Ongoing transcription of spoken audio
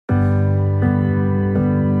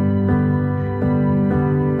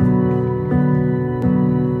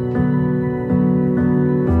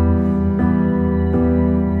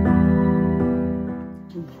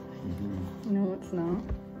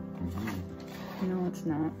No, it's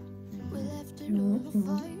not. No, it's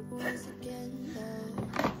not.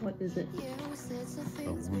 What is it?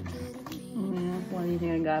 Why do you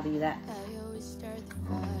think I gotta be that?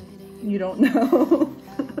 You don't know.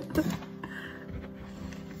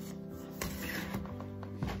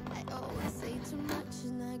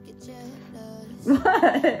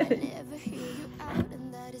 What?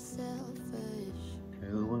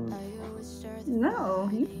 No.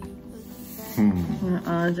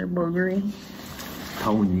 Eyes are boogery.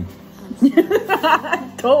 Told you.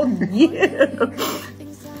 I told you.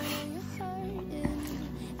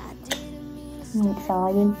 I'm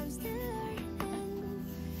excited.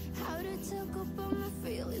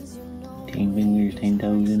 10 fingers, 10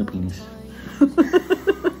 toes, and a penis. Oh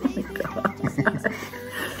my god.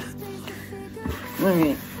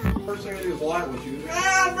 Alright. First thing I do is light with you.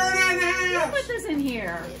 Ah, burn in here! Put this in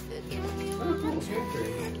here. Oh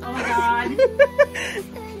my god.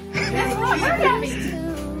 That's what we're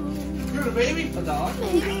having. You're a baby? A dog?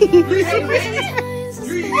 Hey, baby.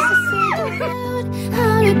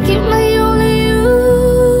 How to keep my only you.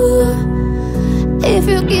 If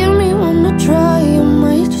you give me one to try, I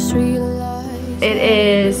might just realize. It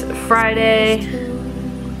is Friday,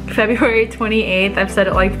 February 28th. I've said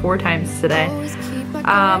it like 4 times today.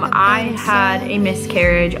 I had a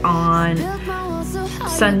miscarriage on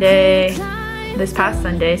Sunday, this past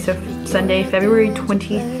Sunday, so Sunday, February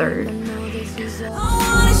 23rd.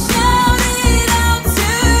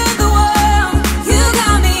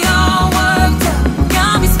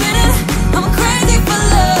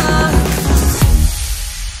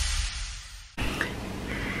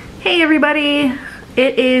 Hey everybody,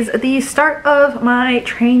 it is the start of my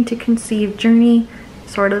trying to conceive journey,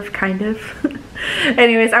 sort of, kind of.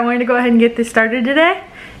 Anyways, I wanted to go ahead and get this started today.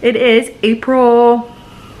 It is April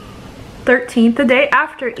 13th, the day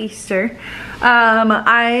after Easter.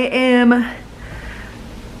 I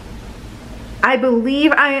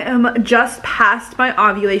believe I am just past my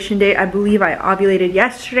ovulation date. I believe I ovulated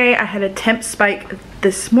yesterday. I had a temp spike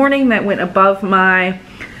this morning that went above my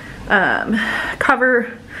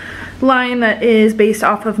cover line that is based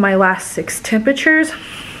off of my last 6 temperatures.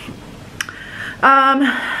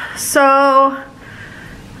 So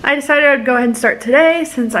I decided I'd go ahead and start today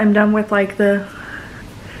since I'm done with like the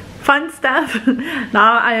fun stuff.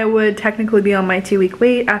 Now I would technically be on my 2-week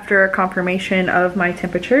wait after a confirmation of my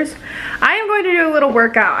temperatures. I am going to do a little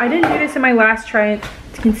workout. I didn't do this in my last try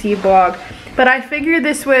to conceive vlog, but I figured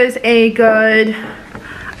this was a good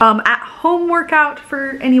at-home workout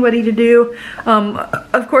for anybody to do.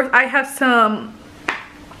 Of course, I have some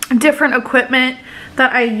different equipment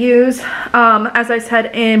that I use. As I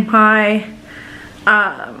said in my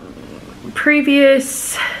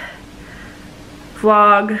previous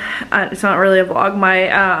vlog, it's not really a vlog, my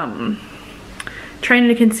trying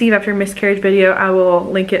to conceive after miscarriage video, I will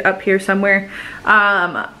link it up here somewhere.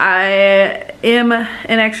 I am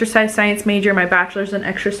an exercise science major. My bachelor's in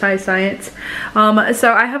exercise science.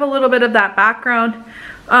 So I have a little bit of that background,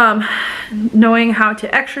 knowing how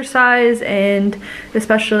to exercise, and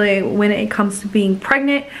especially when it comes to being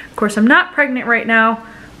pregnant. Of course, I'm not pregnant right now,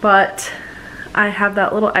 but I have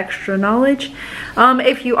that little extra knowledge.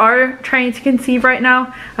 If you are trying to conceive right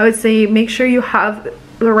now, I would say make sure you have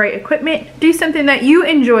the right equipment. Do something that you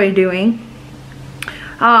enjoy doing.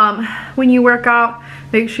 When you work out,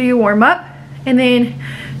 make sure you warm up, and then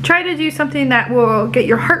try to do something that will get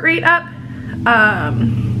your heart rate up.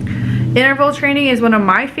 Interval training is one of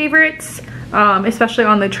my favorites, especially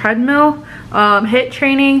on the treadmill. HIIT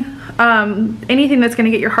training, anything that's going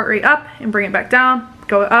to get your heart rate up and bring it back down.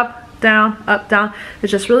 Go up, down, up, down.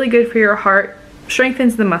 It's just really good for your heart,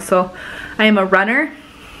 strengthens the muscle. I am a runner.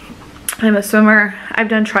 I'm a swimmer. I've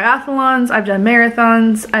done triathlons, I've done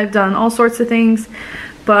marathons, I've done all sorts of things,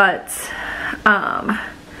 but I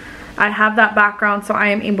have that background, so I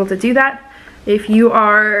am able to do that. If you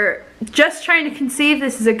are just trying to conceive,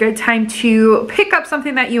 this is a good time to pick up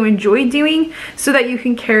something that you enjoy doing so that you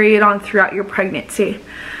can carry it on throughout your pregnancy.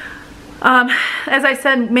 As I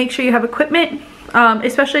said, make sure you have equipment,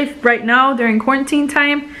 especially right now during quarantine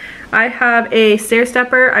time. I have a stair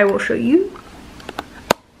stepper. I will show you.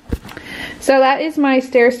 So that is my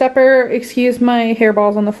stair stepper. Excuse my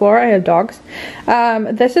hairballs on the floor. I have dogs.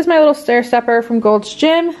 This is my little stair stepper from Gold's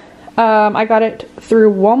Gym. I got it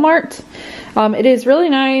through Walmart. It is really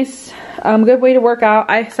nice. Good way to work out.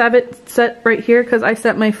 I have it set right here because I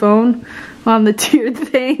set my phone on the tiered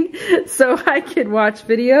thing so I could watch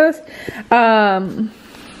videos.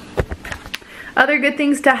 Other good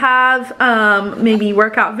things to have, maybe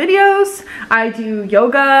workout videos. I do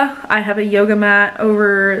yoga. I have a yoga mat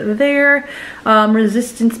over there.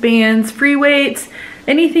 Resistance bands, free weights.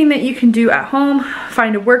 anything that you can do at home.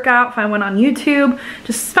 Find a workout, find one on YouTube.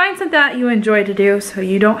 Just find something that you enjoy to do so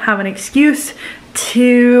you don't have an excuse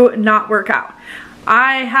to not work out.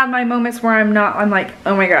 I have my moments where I'm like,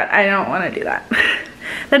 oh my god, I don't want to do that.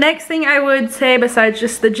 The next thing I would say, besides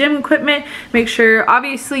just the gym equipment, make sure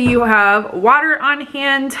obviously you have water on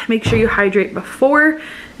hand. Make sure you hydrate before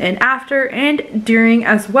and after and during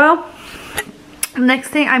as well. Next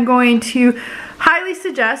thing I'm going to highly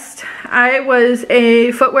suggest, I was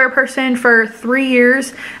a footwear person for 3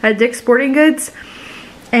 years at Dick's Sporting Goods,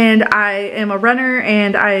 and I am a runner,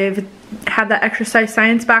 and I've had that exercise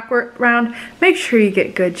science background. Make sure you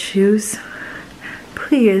get good shoes,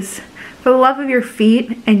 please, for the love of your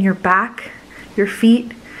feet and your back. Your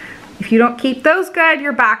feet, if you don't keep those good,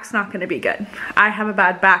 your back's not going to be good. I have a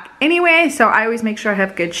bad back anyway, so I always make sure I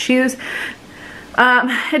have good shoes.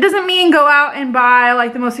 It doesn't mean go out and buy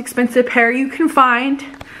like the most expensive pair you can find,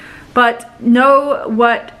 but know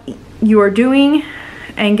what you are doing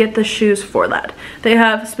and get the shoes for that. They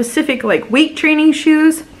have specific like weight training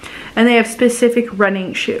shoes, and they have specific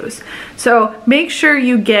running shoes. So make sure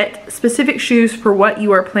you get specific shoes for what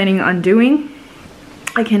you are planning on doing.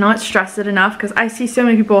 I cannot stress it enough because I see so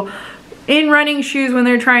many people in running shoes when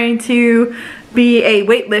they're trying to be a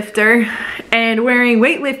weightlifter and wearing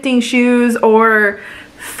weightlifting shoes or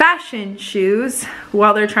fashion shoes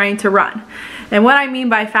while they're trying to run. And what I mean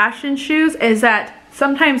by fashion shoes is that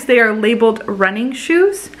sometimes they are labeled running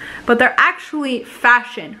shoes, but they're actually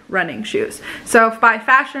fashion running shoes. So if by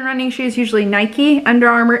fashion running shoes, usually Nike, Under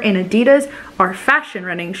Armour, and Adidas are fashion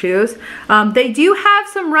running shoes. They do have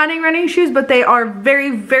some running shoes, but they are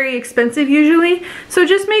very, very expensive usually. So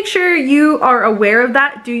just make sure you are aware of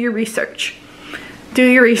that. Do your research. Do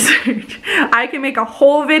your research. I can make a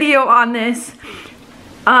whole video on this.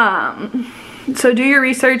 So do your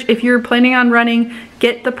research. If you're planning on running,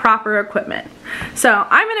 get the proper equipment. So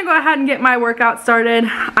I'm gonna go ahead and get my workout started.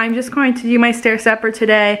 I'm just going to do my stair stepper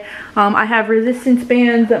today. I have resistance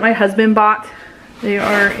bands that my husband bought. They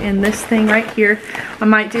are in this thing right here. I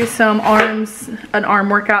might do some arms, an arm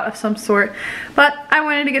workout of some sort, but I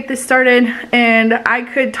wanted to get this started, and I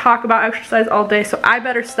could talk about exercise all day, so I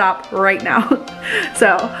better stop right now.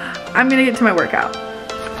 So I'm gonna get to my workout.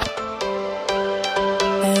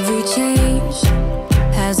 Every change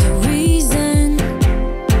has a reason,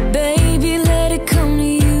 baby, let it come to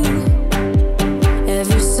you.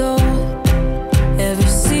 Every soul, every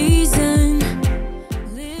season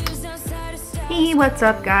lives outside of sight. Hey, what's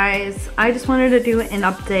up guys? I just wanted to do an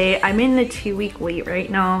update. I'm in the 2-week wait right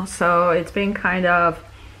now, so it's been kind of,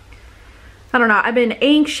 I don't know, I've been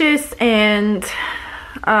anxious and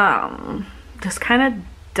just kind of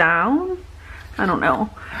down. I don't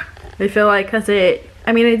know. I feel like because it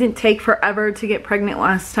didn't take forever to get pregnant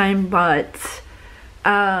last time, but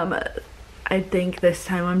I think this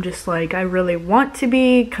time I'm just like, I really want to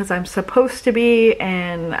be because I'm supposed to be,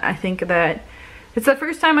 and I think that it's the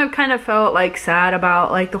first time I've kind of felt like sad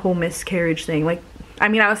about like the whole miscarriage thing. Like, I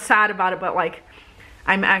mean, I was sad about it, but like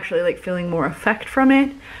I'm actually like feeling more effect from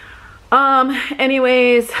it.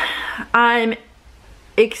 Anyways, I'm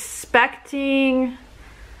expecting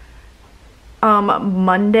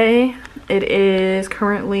Monday. It is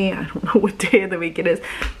currently, I don't know what day of the week it is,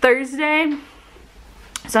 Thursday.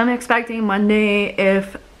 So I'm expecting Monday,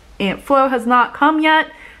 if Aunt Flo has not come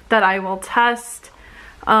yet, that I will test.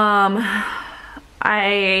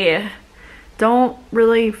 I don't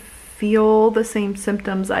really feel the same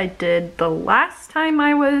symptoms I did the last time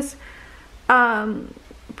I was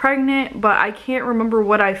pregnant, but I can't remember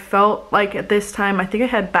what I felt like at this time. I think I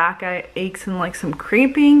had back aches and like some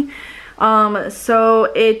cramping. So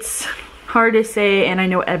it's hard to say, and I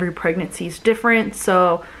know every pregnancy is different,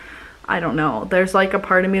 so I don't know. There's like a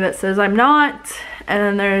part of me that says I'm not, and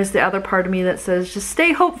then there's the other part of me that says just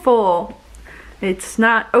stay hopeful. It's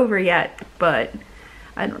not over yet, but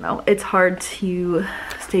I don't know. It's hard to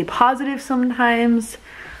stay positive sometimes.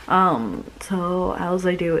 So all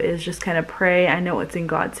I do is just kind of pray. I know it's in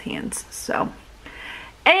God's hands. So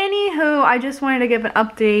anywho, I just wanted to give an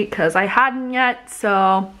update because I hadn't yet,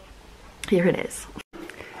 so here it is.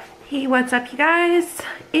 Hey, what's up you guys?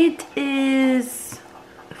 It is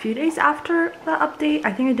a few days after the update.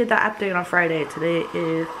 I think I did that update on Friday. Today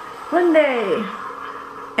is Monday.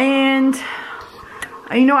 And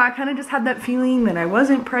you know, I kind of just had that feeling that I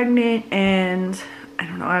wasn't pregnant, and I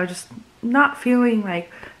don't know, I was just not feeling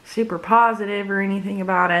like super positive or anything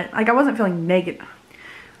about it. Like, I wasn't feeling negative.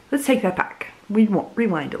 Let's take that back. We won't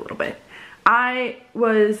rewind a little bit. I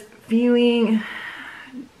was feeling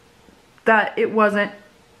that it wasn't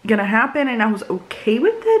gonna happen, and I was okay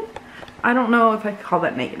with it. I don't know if I could call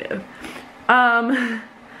that negative.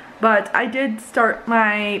 But I did start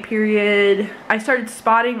my period, I started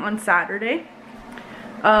spotting on Saturday.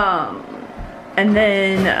 And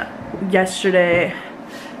then yesterday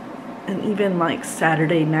and even like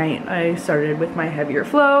Saturday night, I started with my heavier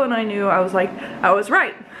flow, and I knew I was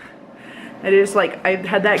right. I just like, I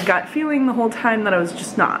had that gut feeling the whole time that I was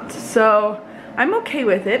just not. So I'm okay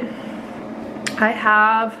with it.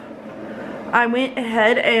 I went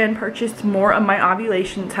ahead and purchased more of my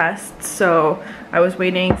ovulation tests. So I was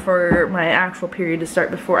waiting for my actual period to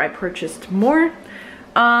start before I purchased more.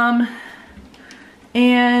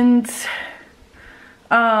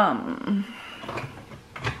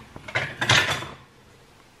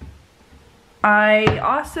 I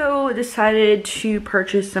also decided to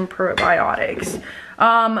purchase some probiotics.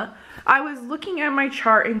 I was looking at my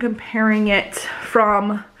chart and comparing it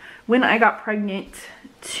from when I got pregnant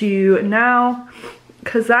to now,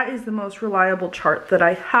 because that is the most reliable chart that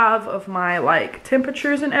I have of my like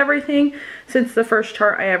temperatures and everything, since the first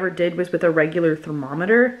chart I ever did was with a regular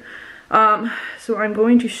thermometer. So I'm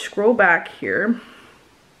going to scroll back here.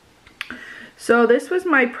 So this was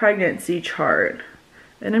my pregnancy chart,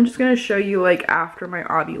 and I'm just going to show you like after my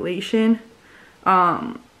ovulation.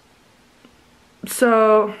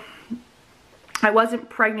 So I wasn't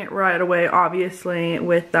pregnant right away, obviously,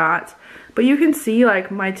 with that, but you can see like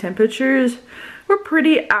my temperatures were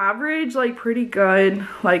pretty average, like pretty good,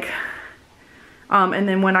 like and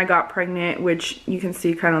then when I got pregnant, which you can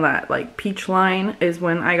see kind of that like peach line, is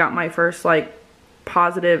when I got my first like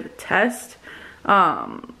positive test,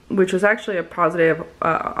 which was actually a positive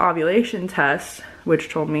ovulation test, which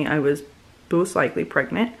told me I was most likely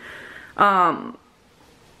pregnant.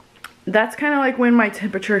 That's kind of like when my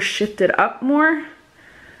temperature shifted up more.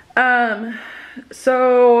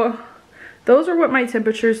 So those are what my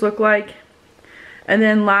temperatures look like. And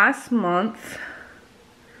then last month,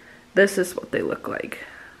 this is what they look like.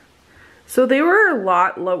 So they were a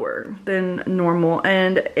lot lower than normal,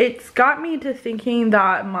 and it's got me to thinking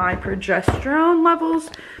that my progesterone levels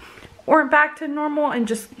weren't back to normal, and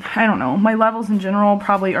just, I don't know, my levels in general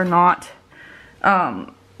probably are not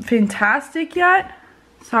fantastic yet.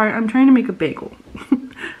 Sorry, I'm trying to make a bagel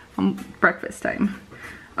on breakfast time.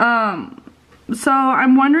 So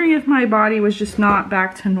I'm wondering if my body was just not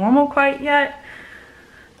back to normal quite yet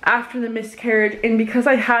after the miscarriage. And because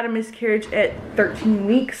I had a miscarriage at 13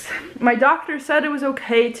 weeks, my doctor said it was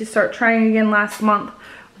okay to start trying again last month,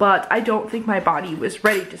 but I don't think my body was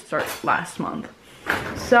ready to start last month.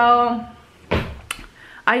 So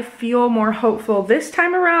I feel more hopeful this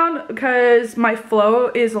time around because my flow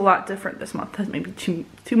is a lot different this month. That's maybe too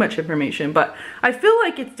much information, but I feel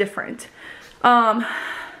like it's different.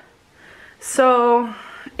 So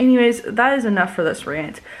anyways, that is enough for this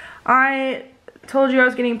rant. I told you I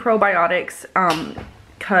was getting probiotics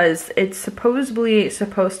because it's supposedly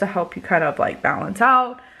supposed to help you kind of like balance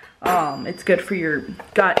out. It's good for your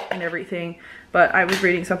gut and everything, but I was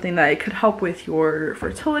reading something that it could help with your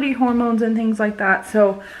fertility hormones and things like that.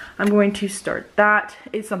 So I'm going to start that.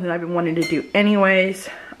 It's something I've been wanting to do anyways,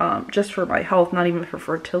 just for my health, not even for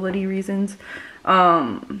fertility reasons.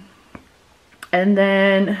 And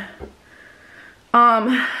then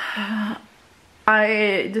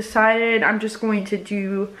I decided I'm just going to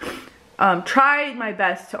do try my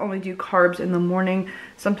best to only do carbs in the morning.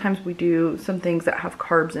 Sometimes we do some things that have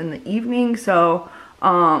carbs in the evening, so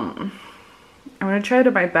I'm gonna try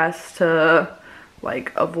to my best to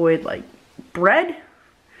like avoid like bread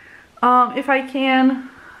if I can,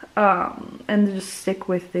 and just stick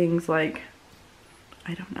with things like,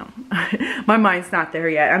 I don't know. My mind's not there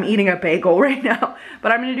yet. I'm eating a bagel right now,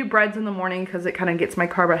 but I'm gonna do breads in the morning because it kind of gets my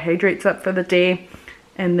carbohydrates up for the day.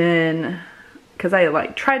 And then because I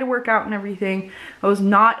like try to work out and everything, I was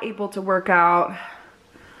not able to work out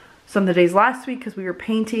some of the days last week because we were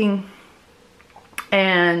painting.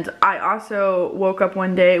 And I also woke up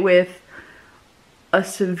one day with a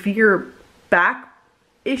severe back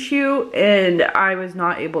issue and I was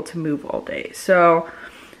not able to move all day. So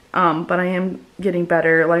but I am getting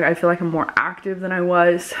better. Like I feel like I'm more active than I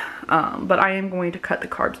was, but I am going to cut the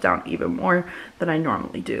carbs down even more than I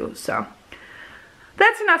normally do. So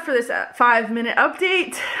that's enough for this 5-minute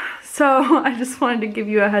update. So I just wanted to give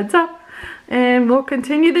you a heads up and we'll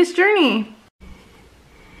continue this journey.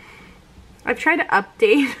 I've tried to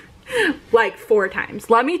update like 4 times.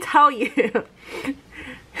 Let me tell you.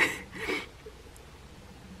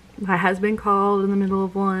 My husband called in the middle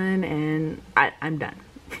of one and I'm done.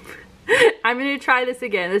 I'm gonna try this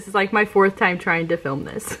again. This is like my 4th time trying to film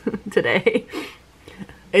this today.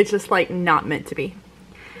 It's just like not meant to be.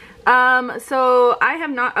 So I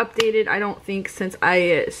have not updated, I don't think, since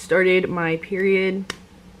I started my period.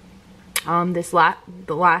 the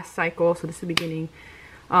last cycle, so this is the beginning.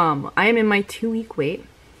 I am in my 2-week wait.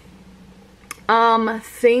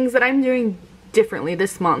 Things that I'm doing differently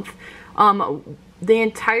this month. The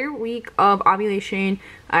entire week of ovulation,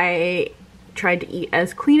 I tried to eat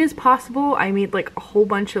as clean as possible. I made like a whole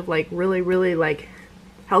bunch of like really like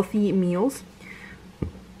healthy meals.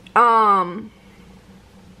 I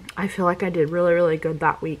feel like I did really good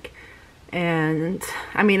that week. And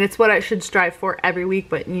I mean, it's what I should strive for every week,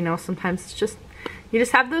 but you know, sometimes it's just, you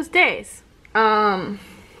just have those days. I'm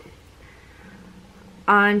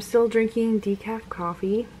still drinking decaf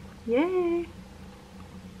coffee. Yay.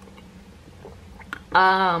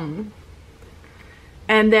 And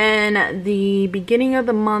then the beginning of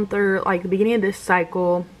the month, or like the beginning of this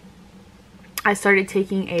cycle, I started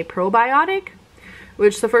taking a probiotic,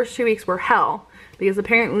 which the first 2 weeks were hell, because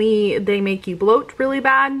apparently they make you bloat really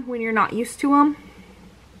bad when you're not used to them.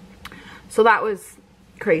 So that was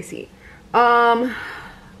crazy. I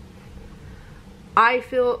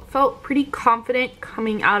felt pretty confident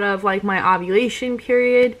coming out of like my ovulation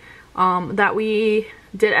period, that we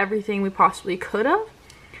did everything we possibly could have.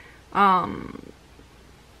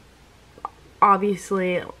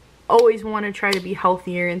 Obviously always want to try to be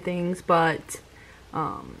healthier and things, but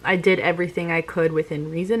I did everything I could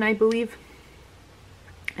within reason, I believe.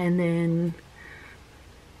 And then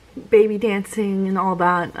baby dancing and all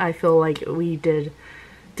that, I feel like we did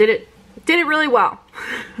it really well.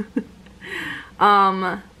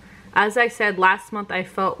 As I said last month, I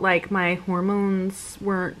felt like my hormones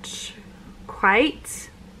weren't quite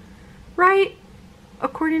right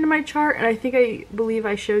according to my chart, and I believe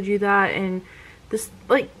I showed you that, and this,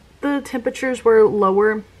 like, the temperatures were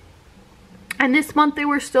lower, and this month they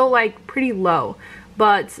were still like pretty low,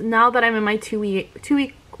 but now that I'm in my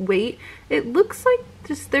 2-week wait, it looks like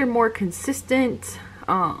just they're more consistent.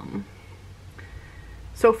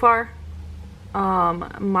 So far,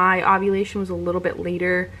 my ovulation was a little bit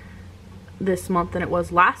later this month than it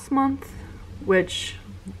was last month, which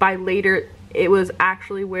by later, it was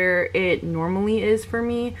actually where it normally is for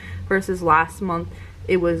me, versus last month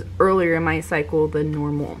it was earlier in my cycle than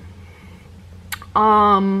normal.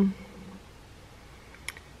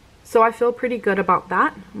 So I feel pretty good about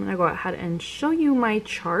that. I'm gonna go ahead and show you my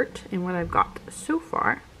chart and what I've got so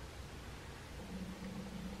far.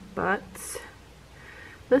 But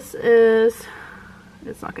this is,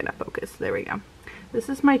 it's not gonna focus, there we go. This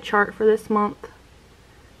is my chart for this month.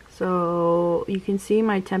 So you can see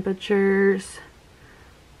my temperatures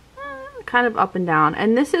kind of up and down,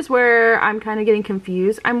 and this is where I'm kind of getting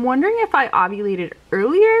confused. I'm wondering if I ovulated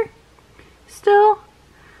earlier still,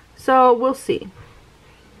 so we'll see.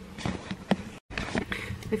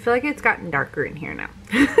 I feel like it's gotten darker in here now.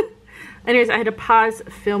 Anyways, I had to pause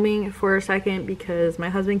filming for a second because my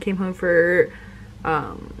husband came home for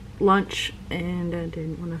lunch, and I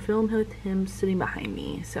didn't want to film with him sitting behind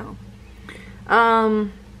me. So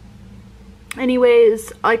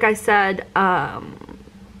anyways, like I said, I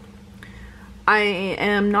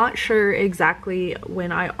am not sure exactly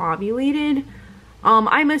when I ovulated.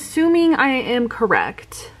 I'm assuming I am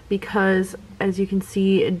correct, because as you can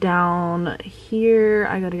see down here,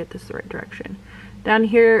 I gotta get this the right direction. Down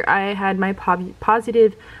here, I had my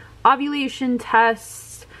positive ovulation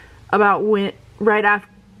tests about when, right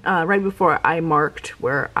before I marked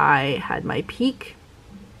where I had my peak.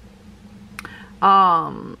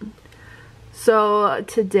 So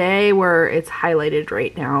today, where it's highlighted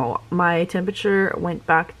right now, my temperature went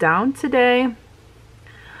back down today.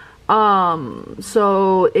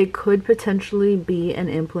 So it could potentially be an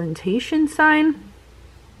implantation sign.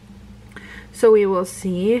 So we will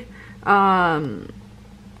see. I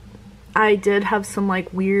did have some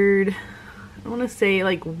like weird, I don't want to say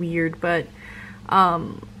like weird, but I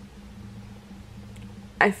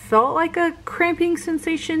felt like a cramping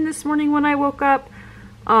sensation this morning when I woke up.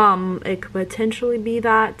 It could potentially be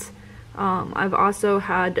that. I've also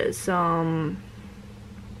had some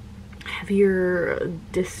heavier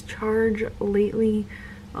discharge lately.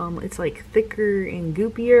 It's like thicker and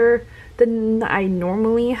goopier than I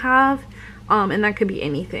normally have, and that could be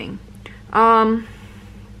anything.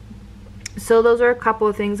 So those are a couple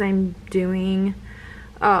of things I'm doing.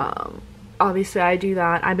 Obviously I do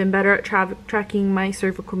that. I've been better at tracking my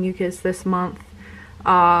cervical mucus this month.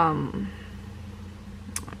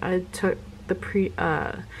 I took the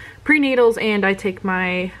prenatals, and I take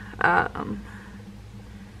my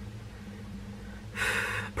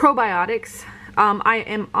probiotics. I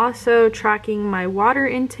am also tracking my water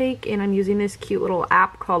intake, and I'm using this cute little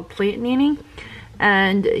app called Plant Nanny.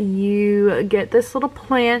 And you get this little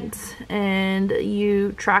plant, and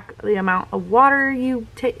you track the amount of water you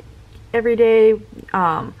take every day,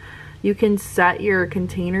 you can set your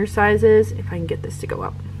container sizes. If I can get this to go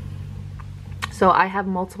up. So I have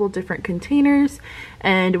multiple different containers,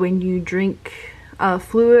 and when you drink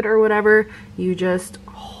fluid or whatever, you just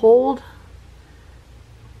hold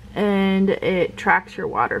and it tracks your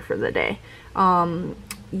water for the day.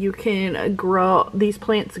 You can grow, these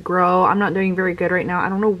plants grow. I'm not doing very good right now. I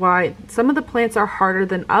don't know why. Some of the plants are harder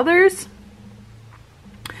than others.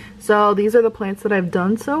 So these are the plants that I've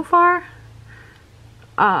done so far.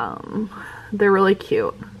 They're really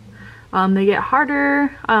cute. They get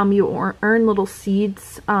harder. You earn little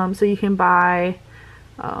seeds, so you can buy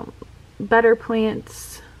better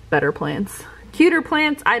plants, cuter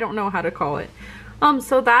plants. I don't know how to call it.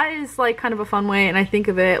 So that is like kind of a fun way, and I think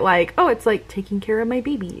of it like, oh, it's like taking care of my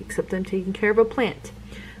baby, except I'm taking care of a plant.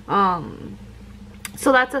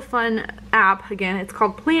 So that's a fun app. Again, it's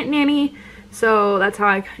called Plant Nanny. So that's how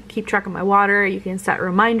I keep track of my water. You can set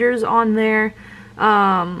reminders on there.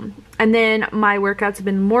 And then my workouts have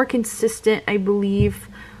been more consistent, I believe.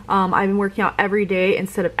 I've been working out every day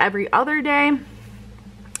instead of every other day.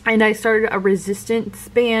 And I started a resistance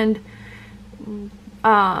band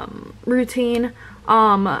routine.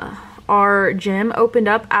 Our gym opened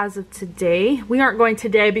up as of today. We aren't going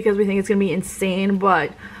today because we think it's gonna be insane,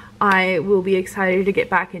 but I will be excited to get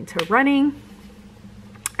back into running.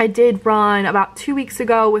 I did run about 2 weeks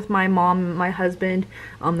ago with my mom and my husband.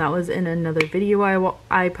 That was in another video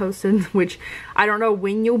I posted, which I don't know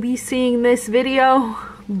when you'll be seeing this video,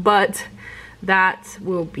 but that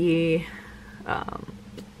will be,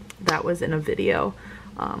 that was in a video.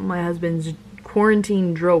 My husband's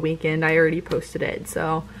quarantine drill weekend, I already posted it.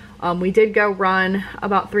 So we did go run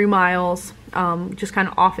about 3 miles, just kind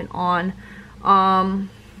of off and on, and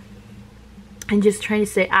just trying to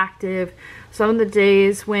stay active. Some of the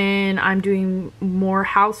days when I'm doing more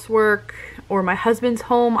housework or my husband's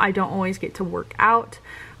home, I don't always get to work out.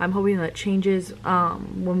 I'm hoping that changes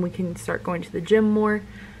when we can start going to the gym more.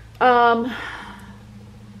 That's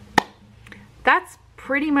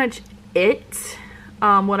pretty much it.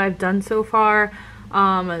 What I've done so far.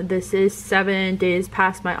 This is 7 days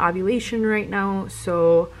past my ovulation right now,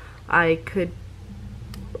 so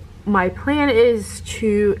my plan is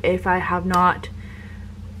to, if I have not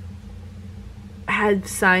had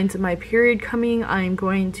signs of my period coming, I'm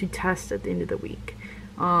going to test at the end of the week.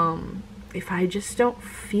 If I just don't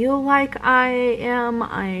feel like I am,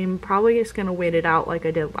 I'm probably just gonna wait it out like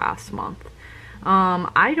I did last month.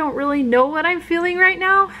 I don't really know what I'm feeling right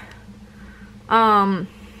now. I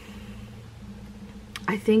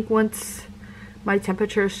think once my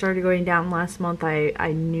temperature started going down last month,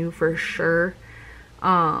 I knew for sure.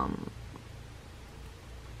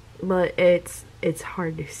 But it's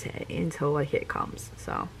hard to say until like it comes.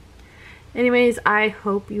 So anyways, I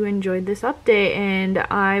hope you enjoyed this update, and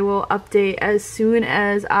I will update as soon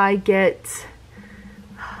as I get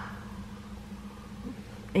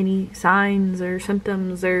any signs or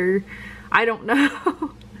symptoms, or I don't know.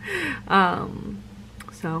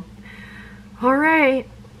 So all right.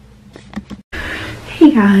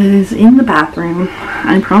 Hey guys, in the bathroom.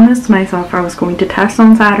 I promised myself I was going to test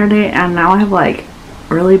on Saturday, and now I have like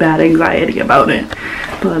really bad anxiety about it,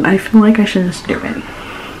 but I feel like I should just do it.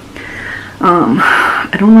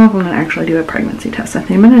 I don't know if I'm gonna actually do a pregnancy test. I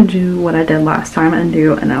think I'm gonna do what I did last time and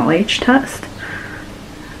do an LH test,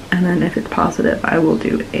 and then if it's positive, I will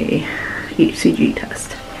do a HCG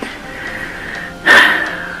test.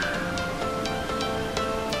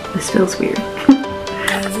 This feels weird.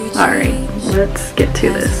 Alright, let's get to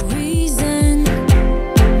this.